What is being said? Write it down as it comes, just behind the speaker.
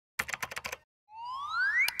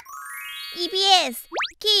EBS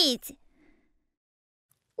Kids.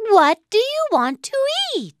 What do you want to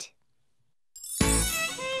eat?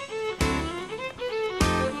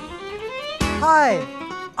 Hi,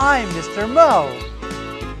 I'm Mr. Mo.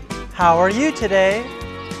 How are you today?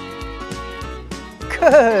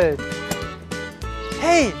 Good.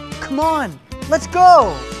 Hey, come on, let's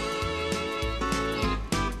go.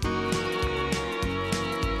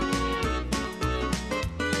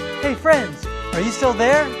 Hey friends, are you still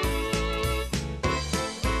there?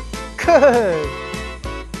 Good.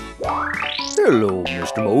 Hello,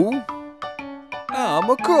 Mr. Mo. I'm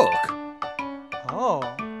a cook. Oh,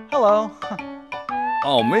 hello.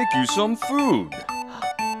 I'll make you some food.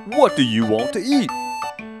 What do you want to eat?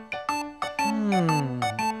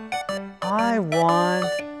 I want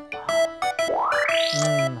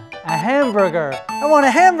a hamburger. I want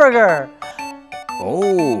a hamburger.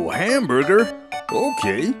 Oh, hamburger?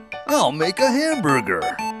 Okay, I'll make a hamburger.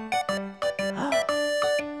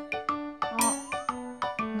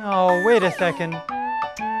 No, wait a second.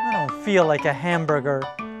 I don't feel like a hamburger.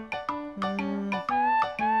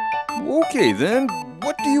 Okay then,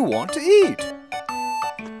 what do you want to eat?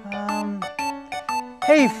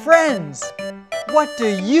 Hey friends, what do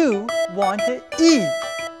you want to eat?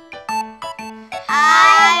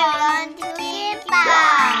 I want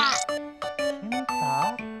kimbap.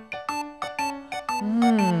 Kimbap?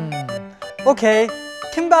 Okay,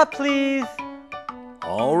 kimbap please.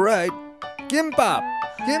 All right, kimbap,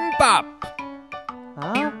 kimbap.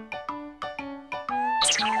 Huh?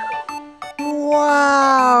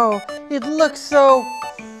 Wow, it looks so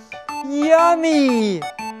yummy.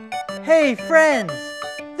 Hey friends,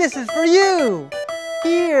 this is for you.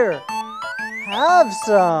 Here, have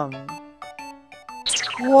some.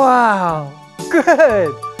 Wow,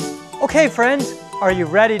 good. Okay friends, are you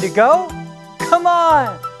ready to go? Come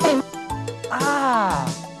on.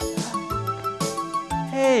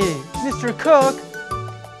 Hey, Mr. Cook,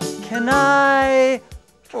 can I?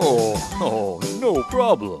 Oh, no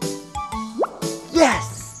problem.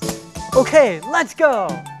 Yes! Okay, let's go!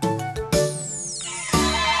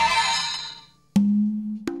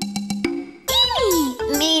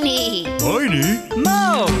 Meanie, Tiny?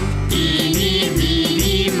 Mo! Eeny,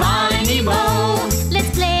 meeny, miny, moe. let's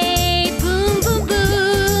play boom, boom,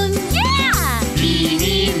 boom. Yeah!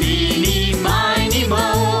 Eeny, meeny, miny,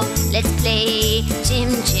 moe. Let's play Jim,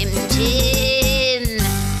 Jim, Jim.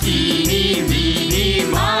 Eeny, meeny,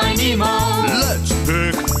 miny, moe. Let's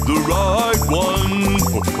pick the right one.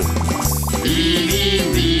 Eeny,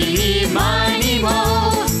 meeny, miny,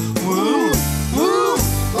 moe. Woo, woo,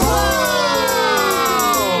 whoa!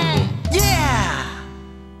 Yeah!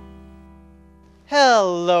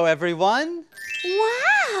 Hello, everyone.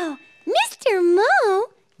 Wow! Mr. Mo,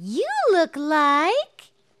 you look like...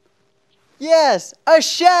 Yes, a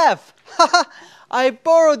chef! I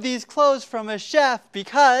borrowed these clothes from a chef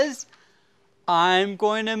because I'm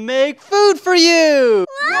going to make food for you!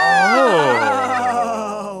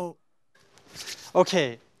 Oh.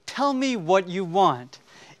 Okay, tell me what you want.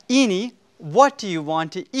 Eeny, what do you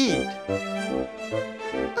want to eat?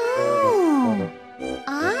 Oh,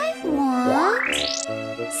 I want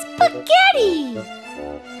spaghetti.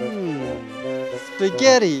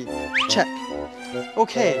 Spaghetti. Check.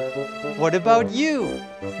 Okay, what about you?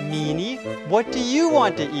 Meanie, what do you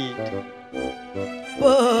want to eat?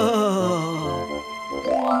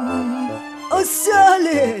 A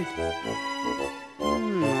salad!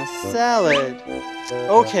 A salad.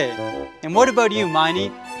 Okay, and what about you,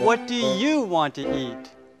 Miney? What do you want to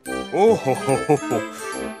eat? Oh,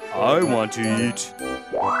 I want to eat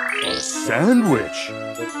a sandwich.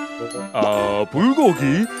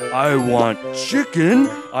 불고기. I want chicken.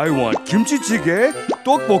 I want kimchi jjigae,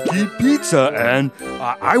 tteokbokki, pizza, and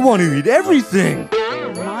I want to eat everything.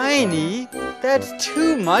 Miney, that's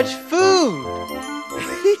too much food.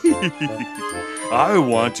 I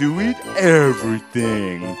want to eat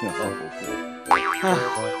everything.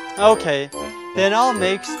 Okay, then I'll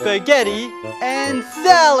make spaghetti and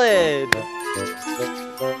salad.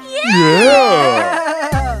 Yeah!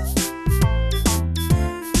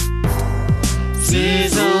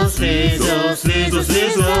 Sizzle, sizzle, sizzle,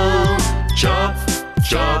 sizzle. Chop,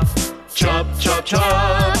 chop, chop, chop,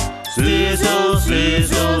 chop. Sizzle,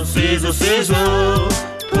 sizzle, sizzle, sizzle.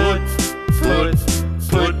 Put, put,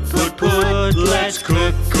 put, put, put. Let's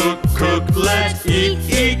cook, cook, cook. Let's eat,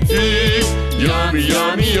 eat, eat. Yummy,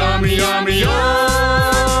 yummy, yummy, yummy,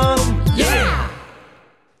 yum. Yeah!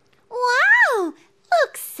 Wow,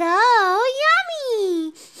 looks so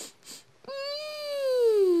yummy.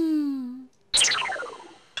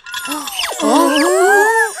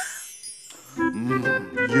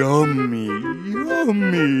 Yummy,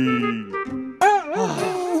 yummy.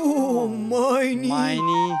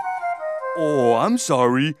 Oh, I'm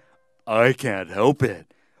sorry. I can't help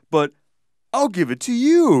it. But I'll give it to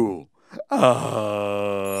you.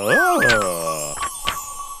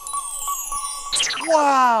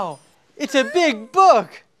 Wow! It's a big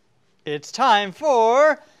book! It's time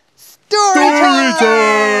for story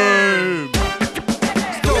time!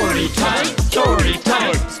 Story time, story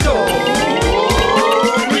time, story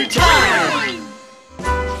time.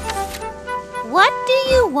 What do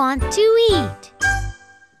you want to eat?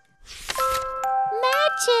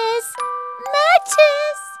 Matches!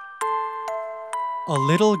 Matches! A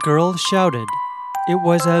little girl shouted. It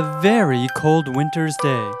was a very cold winter's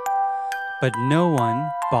day, but no one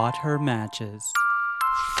bought her matches.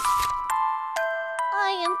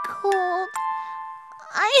 I am cold.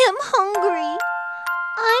 I am hungry.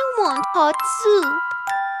 I want hot soup.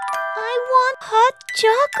 I want hot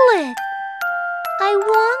chocolate. I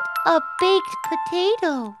want a baked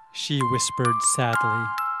potato. She whispered sadly.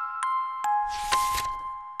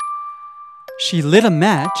 She lit a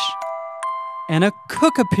match, and a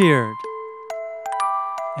cook appeared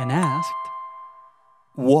and asked,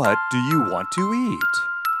 What do you want to eat?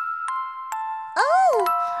 Oh,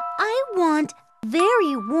 I want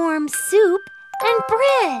very warm soup and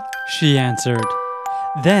bread. She answered.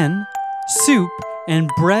 Then soup and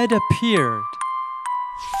bread appeared.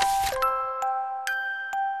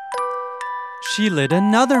 She lit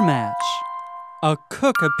another match. A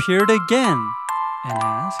cook appeared again and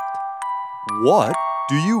asked, What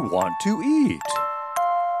do you want to eat?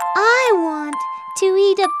 I want to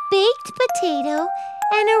eat a baked potato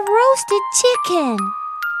and a roasted chicken.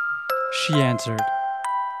 She answered.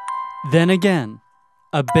 Then again,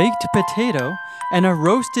 a baked potato and a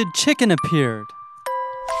roasted chicken appeared.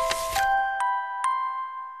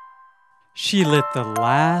 She lit the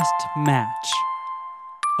last match.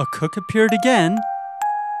 A cook appeared again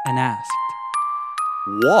and asked,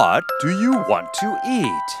 What do you want to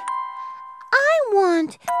eat? I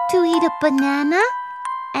want to eat a banana,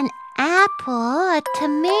 an apple, a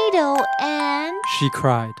tomato, and... She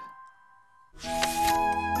cried.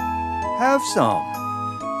 Have some.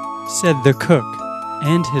 Said the cook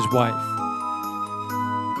and his wife.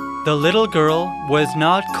 The little girl was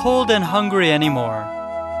not cold and hungry anymore.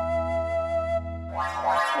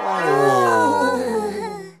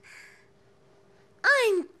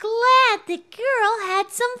 I'm glad the girl had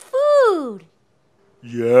some food.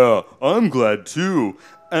 Yeah, I'm glad too.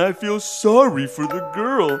 And I feel sorry for the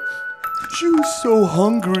girl. She was so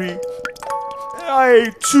hungry. I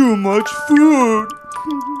ate too much food.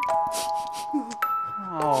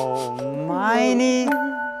 Oh, Miney,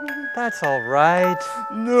 that's all right.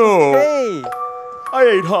 No. Hey, I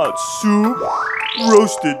ate hot soup,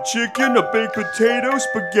 roasted chicken, a baked potato,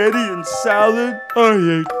 spaghetti, and salad. I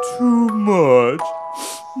ate too much.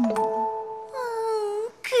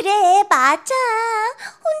 그래, 맞아.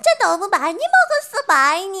 혼자 너무 많이 먹었어,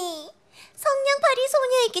 마이니. 성냥팔이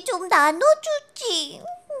소녀에게 좀 나눠주지.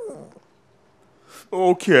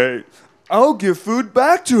 Okay, I'll give food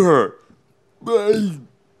back to her.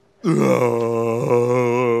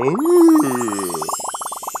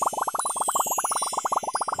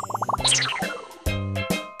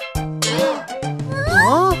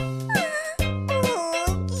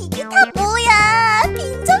 이게 다 뭐야?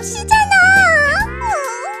 빈접시잖아.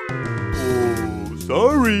 Oh,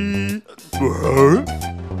 sorry.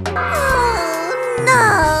 No.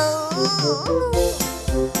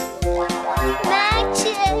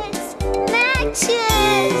 Matches,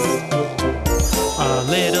 matches. a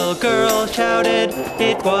little girl shouted.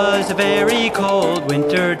 It was a very cold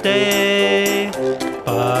winter day,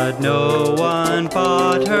 but no one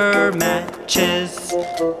bought her matches.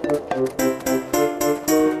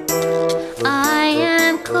 I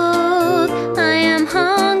am cold, I am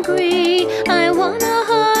hungry, I want a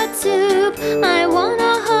hot soup, I want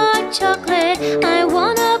a hot chocolate, I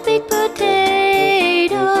want a big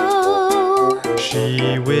potato.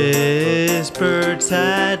 She whispered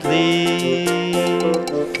sadly.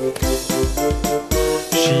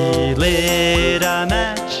 She lit a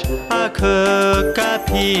match, a cook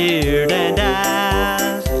appeared and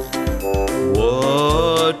asked,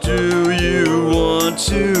 What do you want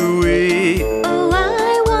to eat? Oh,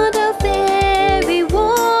 I want a very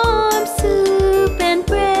warm soup and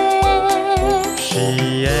bread.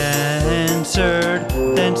 She answered,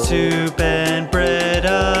 then soup and bread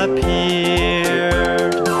appeared.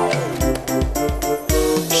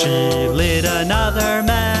 She lit another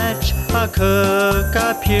match, a cook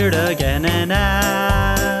appeared again and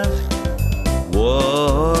asked,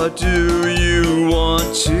 What do you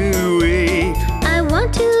want to eat? I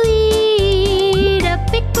want to eat a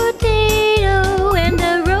big potato and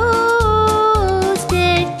a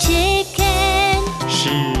roasted chicken.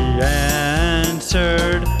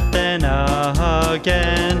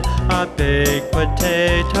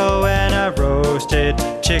 potato and a roasted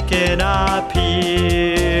chicken appeared.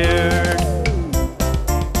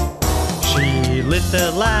 She lit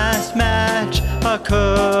the last match, a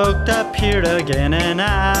cooked appeared again and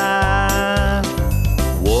asked,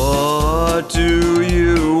 What do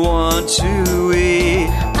you want to eat?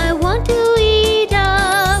 I want to eat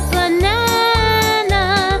a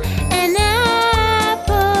banana, an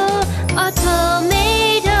apple, a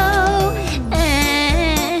tomato,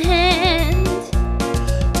 and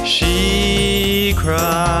she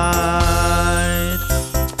cried.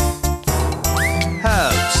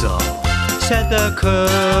 Have some. Said the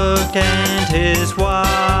cook and his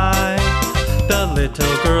wife. The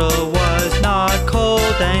little girl was not cold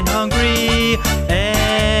and hungry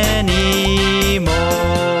anymore.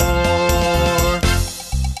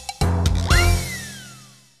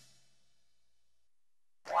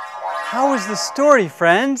 How was the story,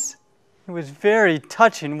 friends? It was very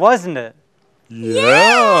touching, wasn't it?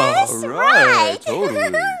 Yeah, right.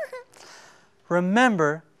 Totally.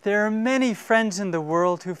 Remember, there are many friends in the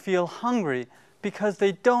world who feel hungry because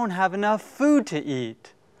they don't have enough food to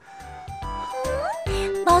eat.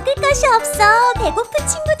 먹을 것이 없어 배고픈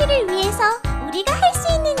친구들을 위해서 우리가 할 수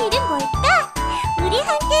있는 일은 뭘까? 우리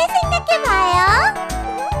함께 생각해봐요.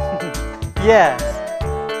 Yes,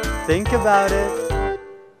 think about it.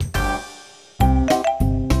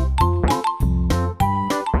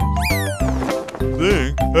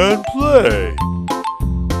 Think and play.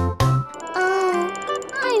 oh,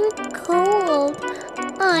 I'm cold.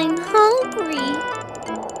 I'm hungry.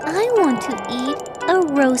 I want to eat a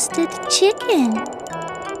roasted chicken.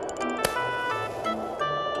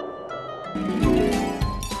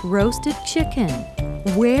 Roasted chicken.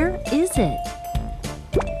 Where is it?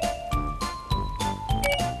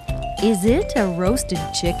 Is it a roasted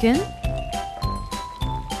chicken?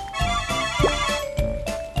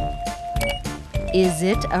 Is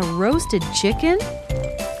it a roasted chicken?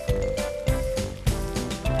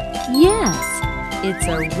 Yes, it's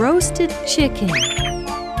a roasted chicken.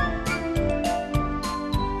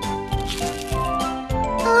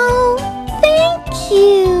 Oh, thank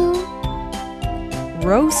you.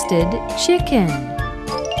 Roasted chicken.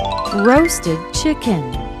 Roasted chicken.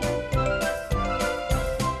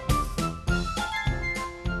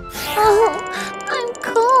 Oh, I'm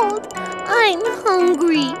cold. I'm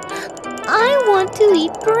hungry. I want to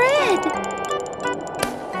eat bread.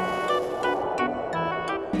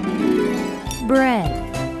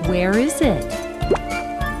 Bread. Where is it?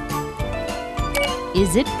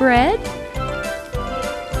 Is it bread?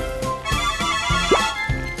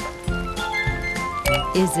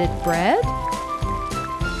 Is it bread?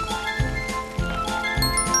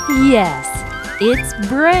 Yes, it's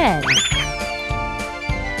bread.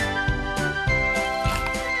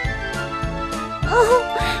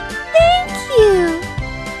 Oh, thank you.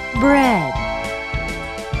 Bread.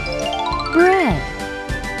 Bread.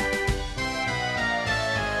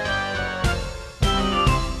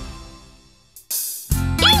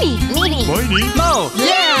 Meanie. Miney. Mo!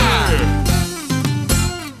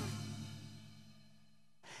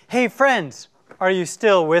 Hey friends, are you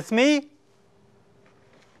still with me?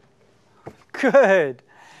 Good.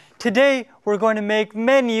 Today we're going to make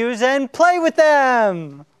menus and play with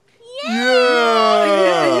them.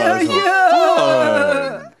 Yeah.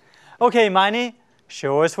 Fun. Okay, Miney,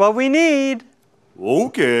 show us what we need.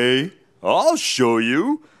 Okay, I'll show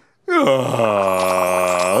you.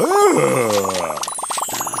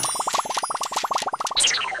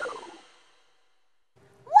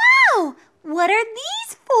 Wow, what are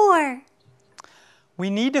these for? We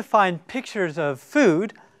need to find pictures of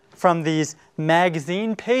food from these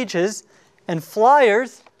magazine pages and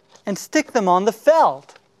flyers and stick them on the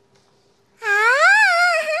felt. 아,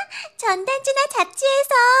 전단지나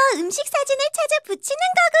잡지에서 음식 사진을 찾아 붙이는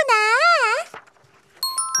거구나.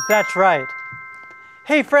 That's right.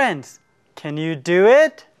 Hey friends, can you do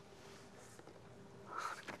it?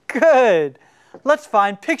 Good. Let's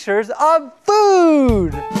find pictures of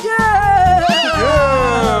food. Yeah.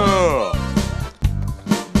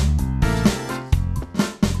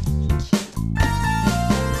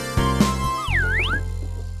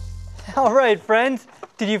 All right, friends.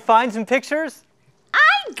 Did you find some pictures?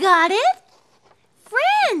 I got it.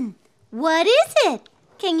 Friend, what is it?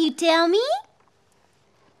 Can you tell me?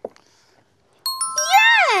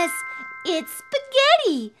 Yes, it's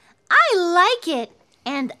spaghetti. I like it,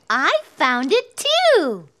 and I found it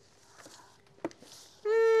too.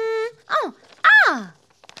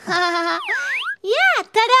 Yeah,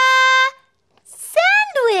 ta-da!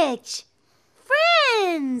 Sandwich.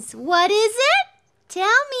 Friends, what is it?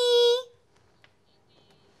 Tell me.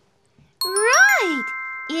 Right,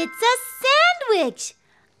 it's a sandwich.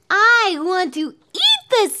 I want to eat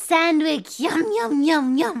the sandwich. Yum, yum,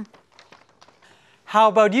 yum, yum. How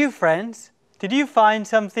about you, friends? Did you find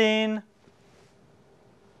something?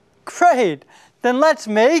 Great! Then let's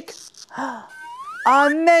make a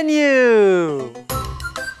menu!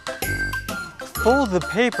 Fold the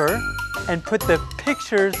paper and put the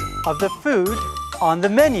pictures of the food on the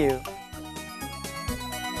menu.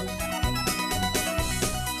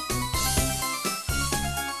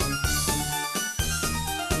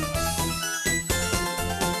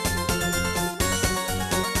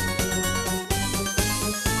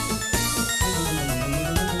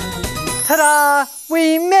 Ta-da!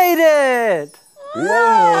 We made it! Whoa,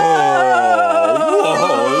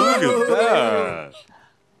 look at that.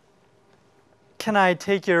 Can I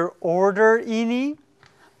take your order, Eni?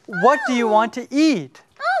 What do you want to eat?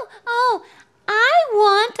 Oh, I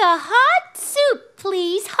want a hot soup,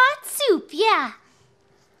 please. Hot soup, yeah.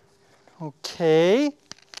 Okay.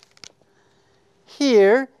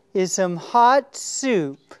 Here is some hot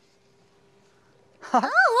soup.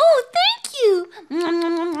 Oh, thank you.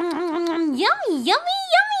 Yummy, yummy,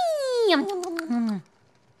 yummy.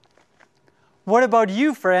 What about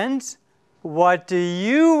you, friends? What do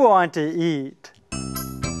you want to eat?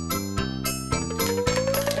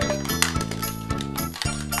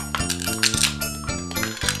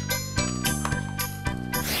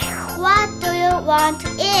 What do you want to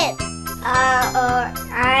eat?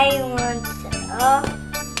 I want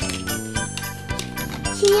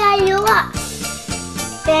Here you are.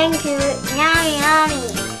 Thank you. Yummy, yummy.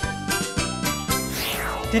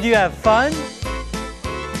 Did you have fun?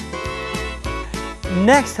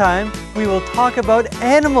 Next time, we will talk about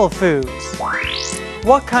animal foods.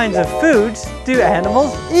 What kinds of foods do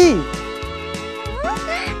animals eat?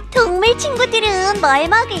 동물 친구들은 뭘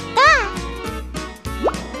먹을까?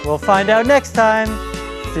 We'll find out next time.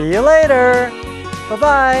 See you later.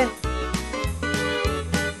 Bye-bye.